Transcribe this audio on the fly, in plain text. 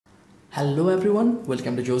Hello everyone,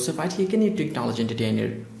 welcome to Joseph IT Technology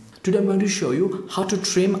Entertainer. Today I'm going to show you how to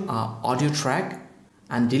trim an audio track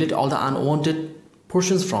and delete all the unwanted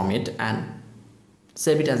portions from it and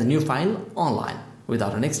save it as a new file online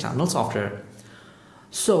without an external software.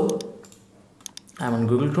 So I'm on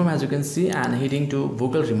Google Chrome as you can see and heading to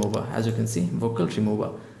vocal remover as you can see, vocal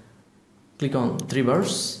remover. Click on three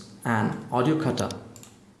bars and audio cutter.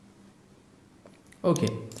 Okay,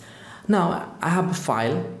 now I have a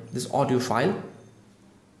file, this audio file.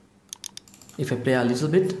 If I play a little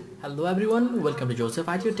bit. Hello everyone, welcome to Joseph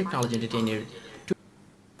IT Technology Entertainer.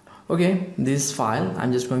 Okay, this file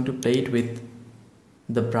I'm just going to play it with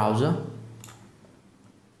the browser,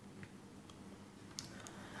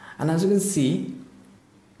 and as you can see,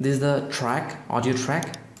 this is the track, audio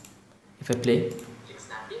track. If I play,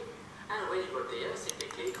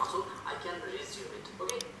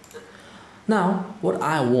 now what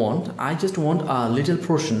I just want a little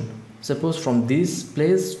portion, suppose from this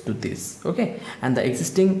place to this, okay, and the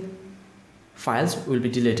existing files will be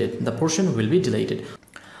deleted, the portion will be deleted.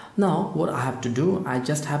 Now what I have to do, I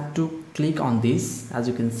just have to click on this, as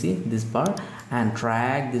you can see, this bar, and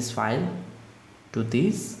drag this file to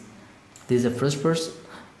this. This is the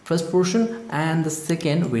first portion, and the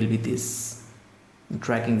second will be this,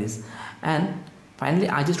 dragging this, and finally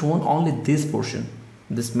I just want only this portion,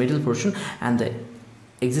 this middle portion, and the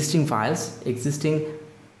existing files, existing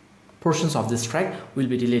portions of this track will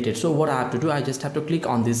be deleted. So what I have to do, I just have to click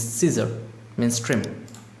on this scissor, means trim,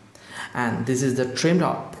 and this is the trimmed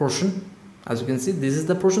out portion. As you can see, this is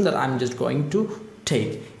the portion that I'm just going to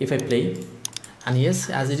take. If I play, and yes,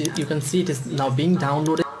 as it is, you can see it is now being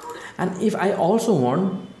downloaded. And if I also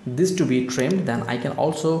want this to be trimmed, then I can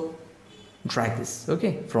also drag this,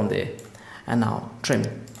 okay, from there, and now trim.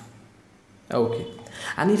 Okay,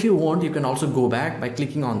 and if you want, you can also go back by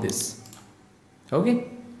clicking on this, okay,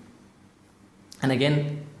 and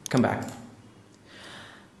again come back.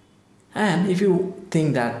 And if you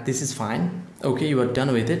think that this is fine, okay, you are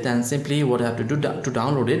done with it, then simply what I have to do to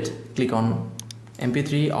download it, click on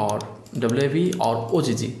mp3 or WAV or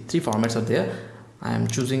OGG. Three formats are there. I am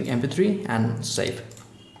choosing mp3 and save.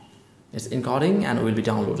 It's encoding and will be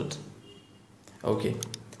downloaded. Okay,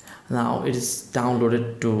 now it is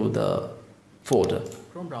downloaded to the folder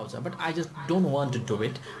Chrome browser, but I just don't want to do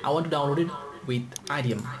it. I want to download it with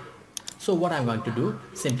IDM. So what I'm going to do,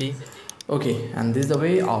 simply, okay, and this is the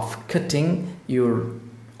way of cutting your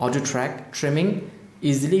audio track, trimming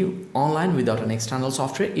easily online without an external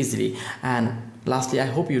software easily. And lastly, I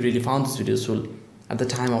hope you really found this video useful at the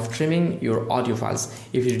time of trimming your audio files.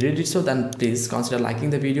 If you did so, then please consider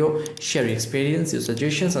liking the video, share your experience, your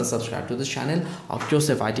suggestions, and subscribe to the channel of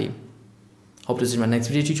Joseph IT. Hope to see you in my next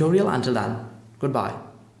video tutorial. Until then, goodbye.